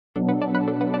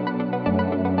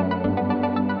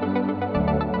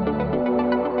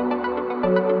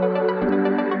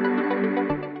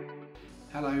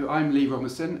I'm Lee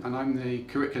Robinson and I'm the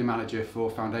Curriculum Manager for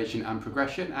Foundation and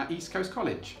Progression at East Coast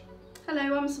College.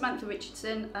 Hello, I'm Samantha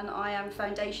Richardson and I am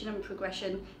Foundation and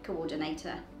Progression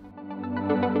Coordinator.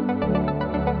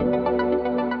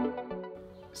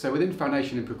 So within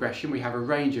Foundation and Progression we have a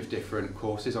range of different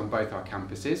courses on both our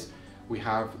campuses. We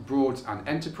have Broads and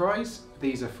Enterprise.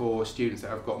 These are for students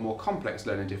that have got more complex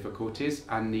learning difficulties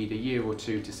and need a year or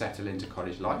two to settle into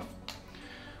college life.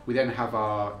 We then have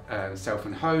our Self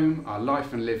and Home, our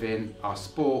Life and Living, our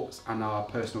Sports and our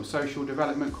Personal Social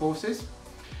Development courses.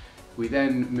 We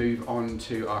then move on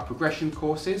to our Progression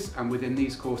courses, and within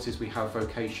these courses we have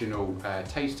vocational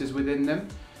tasters within them.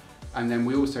 And then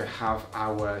we also have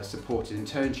our supported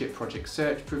internship project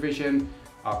search provision,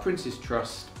 our Prince's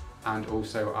Trust and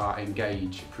also our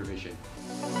Engage provision.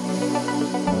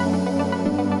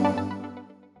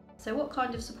 So what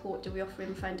kind of support do we offer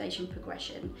in Foundation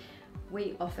Progression?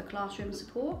 We offer classroom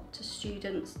support to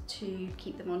students to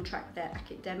keep them on track with their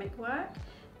academic work,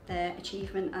 their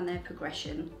achievement and their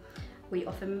progression. We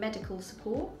offer medical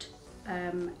support,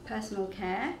 personal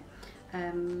care,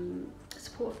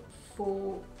 support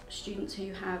for students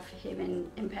who have hearing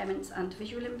impairments and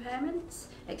visual impairments,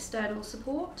 external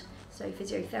support, so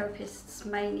physiotherapists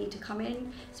may need to come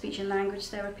in, speech and language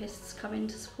therapists come in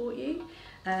to support you.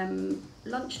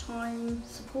 Lunchtime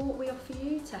support we offer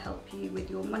you to help you with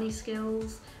your money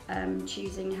skills,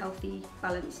 choosing healthy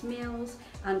balanced meals,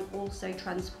 and also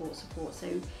transport support. So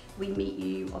we meet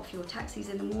you off your taxis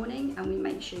in the morning and we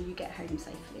make sure you get home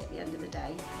safely at the end of the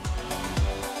day.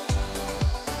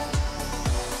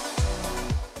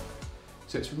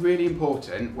 So it's really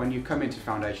important when you come into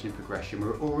Foundation and Progression,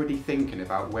 we're already thinking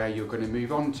about where you're going to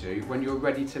move on to when you're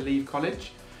ready to leave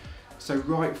college. So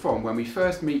right from when we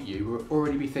first meet you, we'll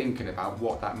already be thinking about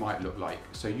what that might look like.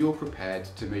 So you're prepared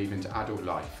to move into adult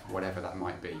life, whatever that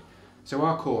might be. So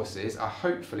our courses are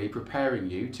hopefully preparing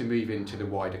you to move into the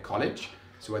wider college.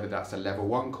 So whether that's a level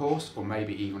 1 course or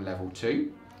maybe even level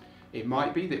 2. It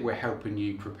might be that we're helping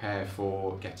you prepare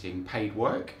for getting paid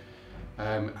work.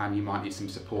 And you might need some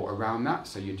support around that,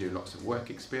 so you do lots of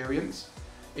work experience.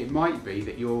 It might be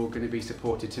that you're going to be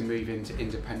supported to move into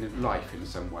independent life in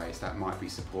some ways. That might be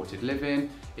supported living,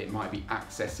 it might be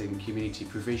accessing community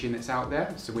provision that's out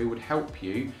there, so we would help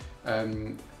you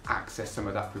access some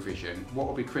of that provision. What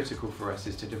will be critical for us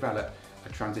is to develop a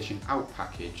transition out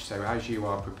package, so as you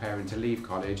are preparing to leave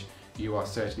college, you are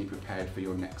certainly prepared for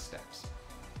your next steps.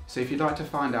 So if you'd like to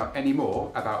find out any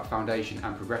more about Foundation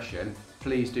and Progression,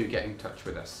 please do get in touch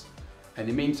with us. In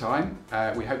the meantime,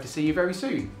 we hope to see you very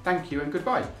soon. Thank you and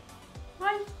goodbye.